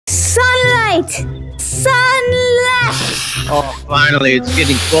Sunlight! Oh, finally, it's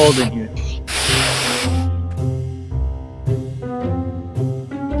getting cold in here.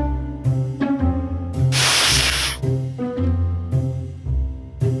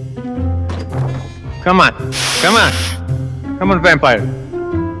 Come on, come on. Come on, vampire.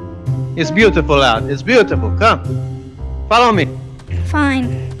 It's beautiful out. It's beautiful. Come. Follow me. Fine.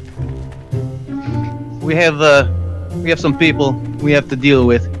 We have some people we have to deal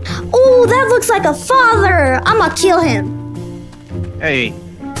with. Oh, that looks like a father! I'ma kill him. Hey.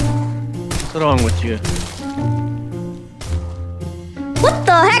 What's wrong with you? What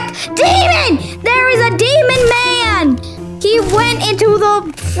the heck? Demon! There is a demon man! He went into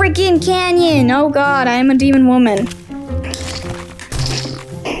the freaking canyon. Oh god, I am a demon woman.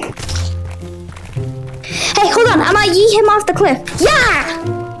 Hey, hold on. I'm gonna yeet him off the cliff. Yeah!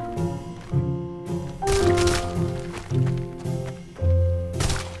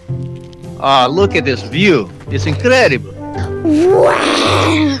 Ah, look at this view. It's incredible.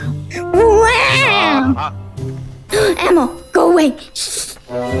 Wow! Wow! Ammo, go away.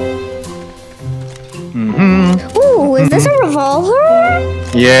 Ooh, is this a revolver?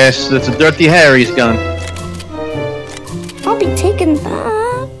 Yes, that's a Dirty Harry's gun. I'll be taking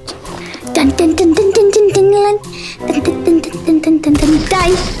that. Dun dun dun dun dun dun dun dun dun dun dun dun dun dun dun.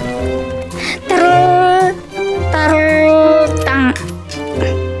 Die.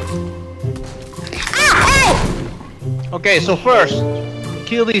 Ah, hey! Okay, so first,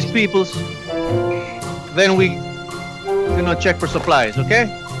 kill these peoples. Then we gonna check for supplies, okay?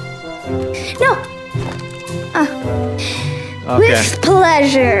 No. Okay. With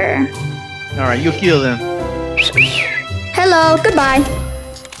pleasure. All right, you kill them. Hello, goodbye.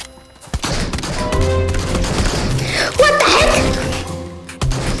 What the heck?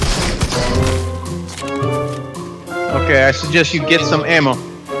 Okay, I suggest you get some ammo.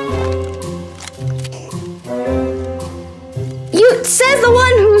 You says the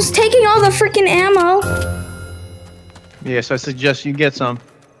one who's taking all the freaking ammo. Yes, I suggest you get some.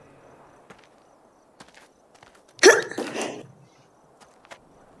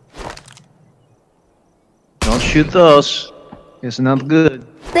 Don't shoot those. It's not good.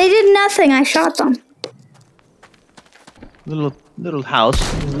 They did nothing. I shot them. Little house,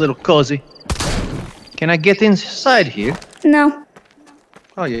 a little cozy. Can I get inside here? No.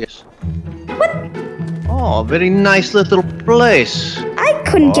 Oh yes. What? Oh, very nice little place. I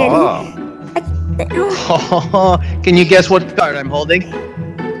couldn't get in. Can you guess what card I'm holding?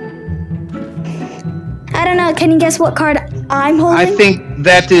 I don't know. Can you guess what card I'm holding? I think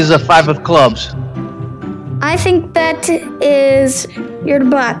that is a 5 of clubs. I think that is your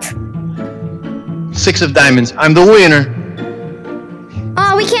butt. 6 of diamonds. I'm the winner.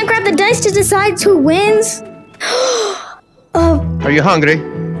 Oh, we can't grab the dice to decide who wins? Oh. Are you hungry?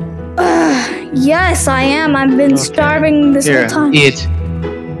 Yes, I am. I've been starving this whole time. Eat.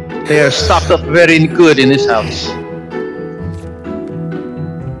 They are stocked up very good in this house.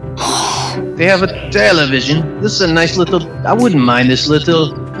 They have a television. This is a nice little... I wouldn't mind this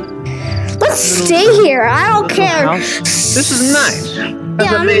little... Let's stay here. I don't care. House. This is nice.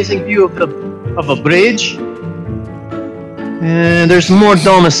 Has Yeah, an amazing view of a bridge. And there's more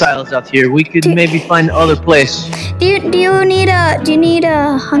domiciles out here. We could maybe find other place. Do you need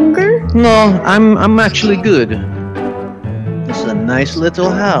a hunger? No, I'm actually good. This is a nice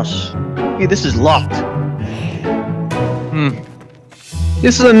little house. Hey, this is locked.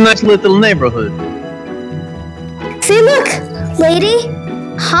 This is a nice little neighborhood. See, look, lady.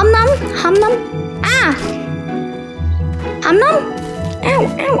 Hum num, hum num. Ah. Hum num. Ow,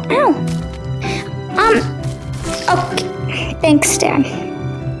 ow, ow. Okay. Thanks, Dad.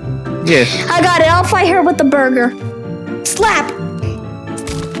 Yes. I got it. I'll fight her with the burger. Slap.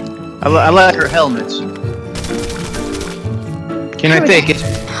 I like her helmets. Can I take it?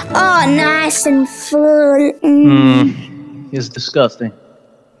 Oh, nice and full. It's disgusting.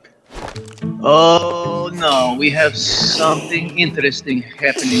 Oh no, we have something interesting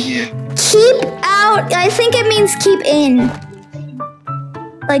happening here. Keep out. I think it means keep in.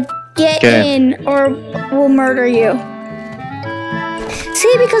 Like, get in or we'll murder you.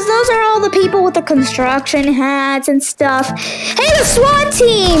 See, because those are all the people with the construction hats and stuff. Hey, the SWAT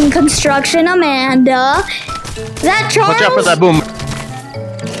team! Construction Amanda. Is that Charles? Watch out for that boom.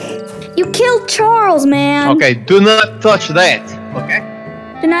 You killed Charles, man. Okay, do not touch that. Okay?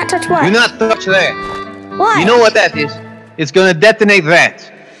 Do not touch what? Do not touch that. What? You know what that is? It's gonna detonate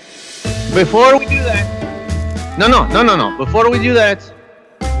that. Before we do that... No. Before we do that,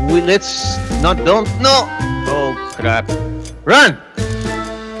 don't... No! Oh, crap. Run!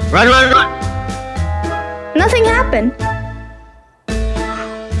 Run! Nothing happened.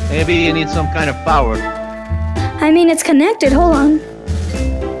 Maybe you need some kind of power. I mean, it's connected. Hold on.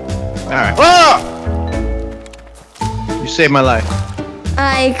 Alright. Oh! You saved my life.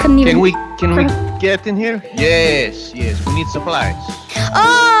 I couldn't even... Can we get in here? Yes, yes. We need supplies.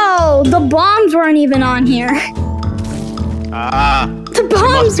 Oh! The bombs weren't even on here. Ah. The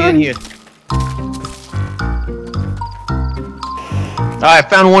bombs were were... in here. I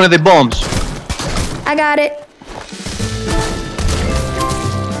found one of the bombs. I got it.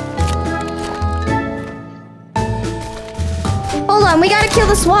 Hold on, we gotta kill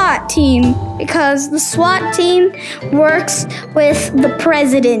the SWAT team because the SWAT team works with the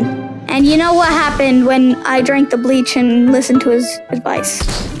president. And you know what happened when I drank the bleach and listened to his advice?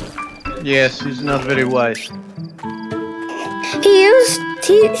 Yes, he's not very wise. He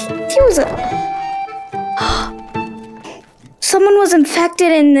was a... Someone was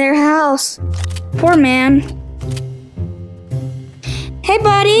infected in their house. Poor man. Hey,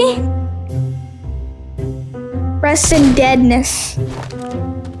 buddy. Rest in deadness.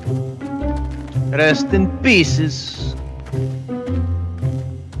 Rest in pieces.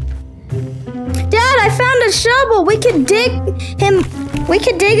 Dad, I found a shovel. We could dig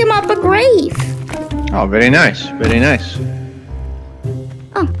him up a grave. Oh, very nice. Very nice.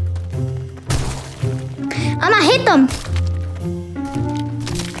 Oh. I'ma hit them.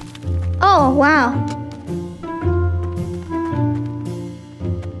 Oh, wow.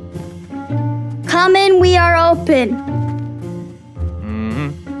 Come in, we are open. Mm-hmm.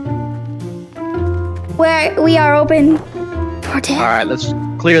 We are open for death. Alright, let's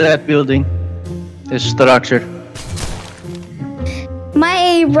clear that building. This structure.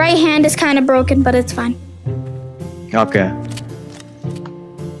 My right hand is kind of broken, but it's fine. Okay.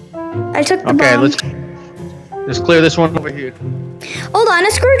 I took the Okay, bomb. let's clear this one over here. Hold on,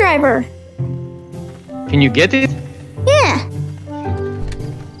 a screwdriver. Can you get it? Yeah.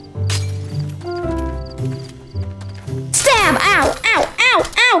 Stab! Ow! Ow! Ow!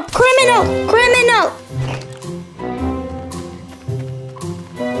 Ow! Criminal! Criminal!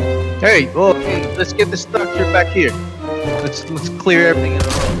 Hey, oh, hey, let's get the structure back here. Let's clear everything in the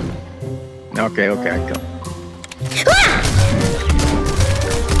room. Okay, I come. Ah!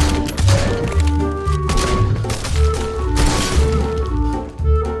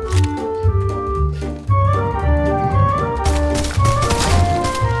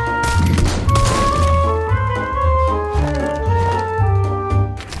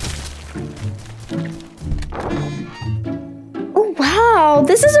 Wow,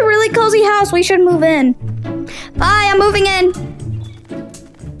 this is a really cozy house. We should move in. Bye, I'm moving in.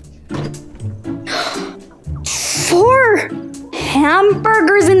 4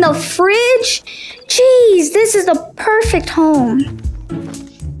 hamburgers in the fridge? Jeez, this is the perfect home.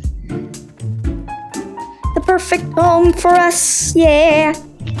 The perfect home for us, yeah.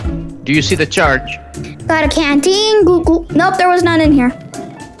 Do you see the charge? Got a canteen, Google. Nope, there was none in here.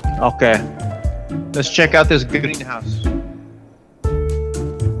 Okay. Let's check out this greenhouse.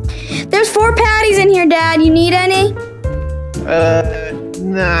 There's 4 patties in here, Dad. You need any?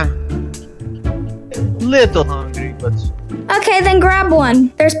 Nah. Little hungry, but... Okay, then grab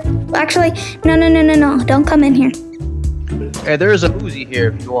one. There's actually... No. Don't come in here. Hey, there is a Uzi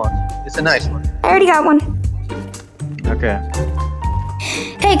here if you want. It's a nice one. I already got one. Okay.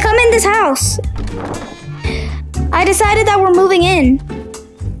 Hey, come in this house. I decided that we're moving in.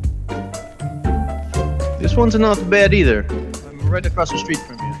 This one's not bad either. I'm right across the street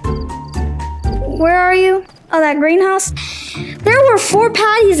from you. Where are you? Oh, that greenhouse? There were 4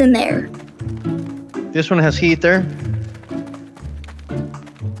 patties in there. This one has heater.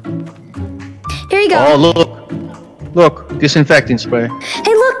 Here you go. Oh, look, disinfecting spray.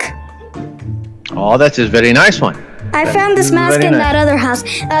 Hey, look. Oh, that's a very nice one. I found this mask very in nice. that other house.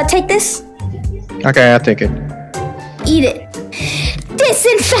 Take this. Okay, I'll take it. Eat it.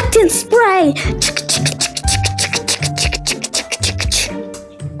 Disinfectant spray.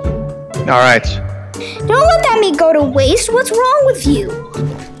 All right. Don't let that meat go to waste. What's wrong with you?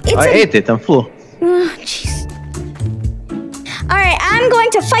 I ate it. I'm full. Oh, jeez. All right, I'm going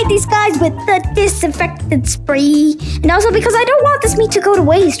to fight these guys with the disinfectant spray. And also because I don't want this meat to go to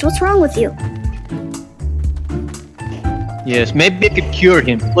waste. What's wrong with you? Yes, maybe I could cure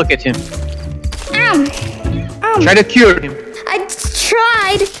him. Look at him. Try to cure him. I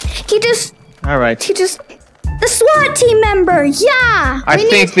tried. All right. The SWAT team member. Yeah. I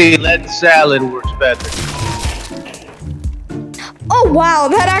think the lead salad works better. Oh, wow.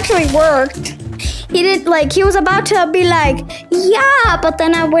 That actually worked. He was about to be like, yeah, but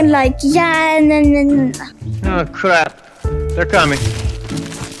then I went like, yeah, and then. Oh, crap. They're coming.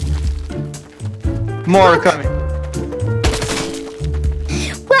 More are coming.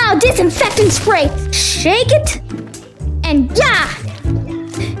 Wow, Now disinfectant spray. Shake it. And yeah.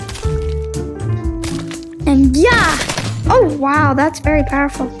 And yeah. Oh, wow. That's very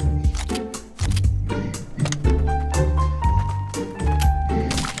powerful.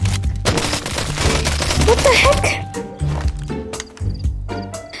 What the heck?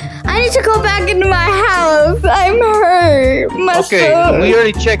 I need to go back into my house. I'm hurt. My stomach. We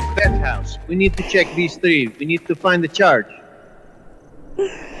already checked that house. We need to check these three. We need to find the charge.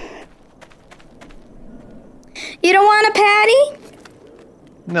 You don't want a patty?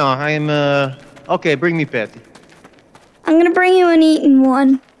 No, I'm okay, bring me patty. I'm gonna bring you an eaten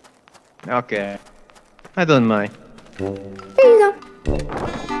one. Okay. I don't mind. Here you go.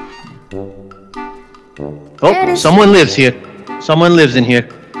 Oh, someone lives here. Someone lives in here.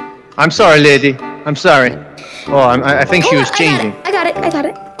 I'm sorry, lady. I'm sorry. Oh, I think she was changing. I got it.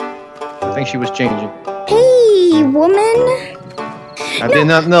 I think she was changing. Hey, woman. I did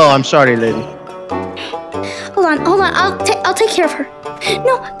not know. I'm sorry, lady. Hold on. I'll take care of her.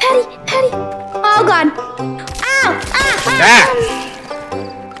 No, Patty. Oh God. Ow.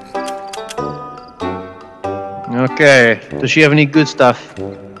 Okay. Does she have any good stuff?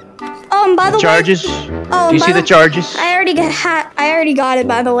 Oh, and by the charges? Oh, do you see the charges? I already got it,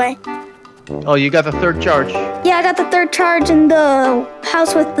 by the way. Oh, you got the third charge? Yeah, I got the third charge in the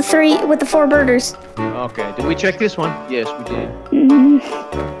house with the 4 birders. Okay. Did we check this one? Yes, we did.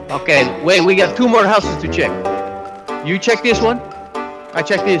 Okay. Wait, we got 2 more houses to check. You check this one. I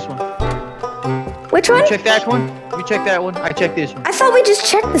check this one. Which one? You check that one. You check that one. I check this one. I thought we just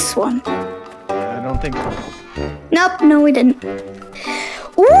checked this one. I don't think so. Nope, no, we didn't.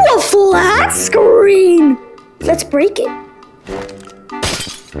 Ooh, a flat screen! Let's break it.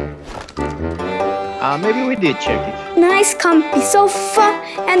 Maybe we did check it. Nice comfy sofa,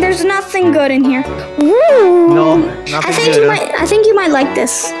 and there's nothing good in here. Ooh. No, nothing I think you might like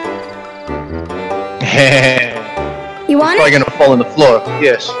this. You want it's probably gonna fall on the floor.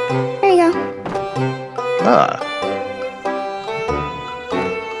 Yes. There you go.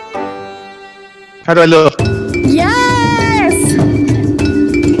 How do I look? Yes!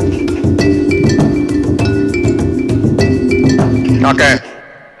 Okay,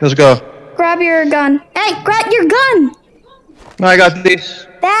 let's go. Grab your gun. Hey, grab your gun! No, I got this.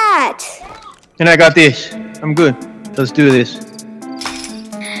 That! And I got this. I'm good. Let's do this.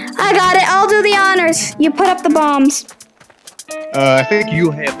 I got it. I'll do the honors. You put up the bombs. I think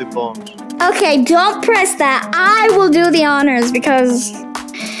you have the bombs. Okay, don't press that. I will do the honors because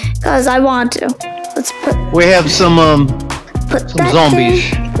I want to. Let's put. We have some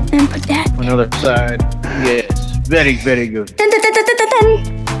zombies. There, and put that. On the other side. Yes, very good. Dun, dun, dun, dun, dun,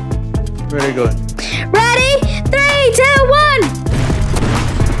 dun. Very good. Ready? 3, 2, 1.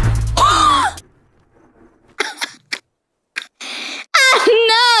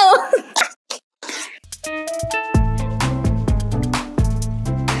 No!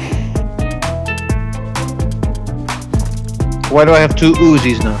 Why do I have 2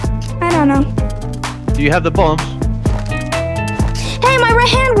 Uzis now? I don't know. Do you have the bombs? Hey, my right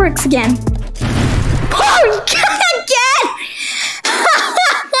hand works again. Oh, again!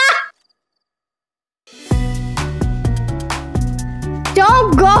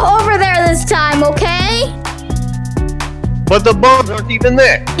 Don't go over there this time, okay? But the bombs aren't even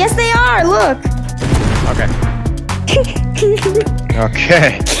there. Yes, they are. Look. Okay.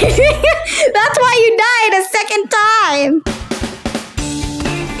 Okay. That's why you died a second time.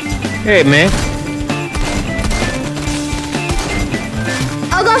 Hey, man.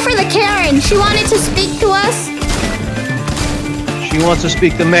 I'll go for the Karen. She wanted to speak to us. She wants to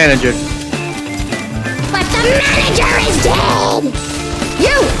speak to manager. But the manager is dead.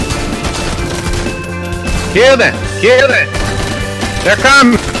 You. Kill them. Kill them. They're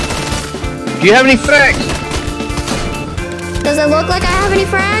coming. Do you have any frags? Does it look like I have any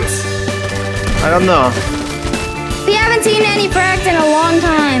frags? I don't know. We haven't seen any frags in a long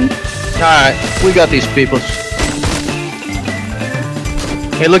time. Alright, we got these people.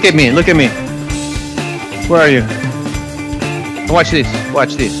 Hey, look at me, look at me. Where are you? Watch this,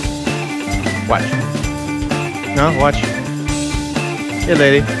 watch this. Watch. No, watch. Hey,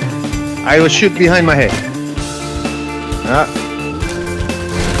 lady. I will shoot behind my head.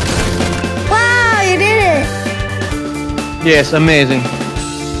 Wow, you did it. Yes, amazing.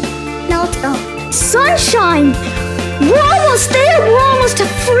 Now let's go. Sunshine! We're almost there! We're almost to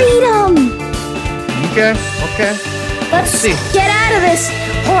freedom! Okay, okay. Let's see. Get out of this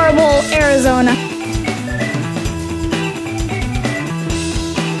horrible Arizona.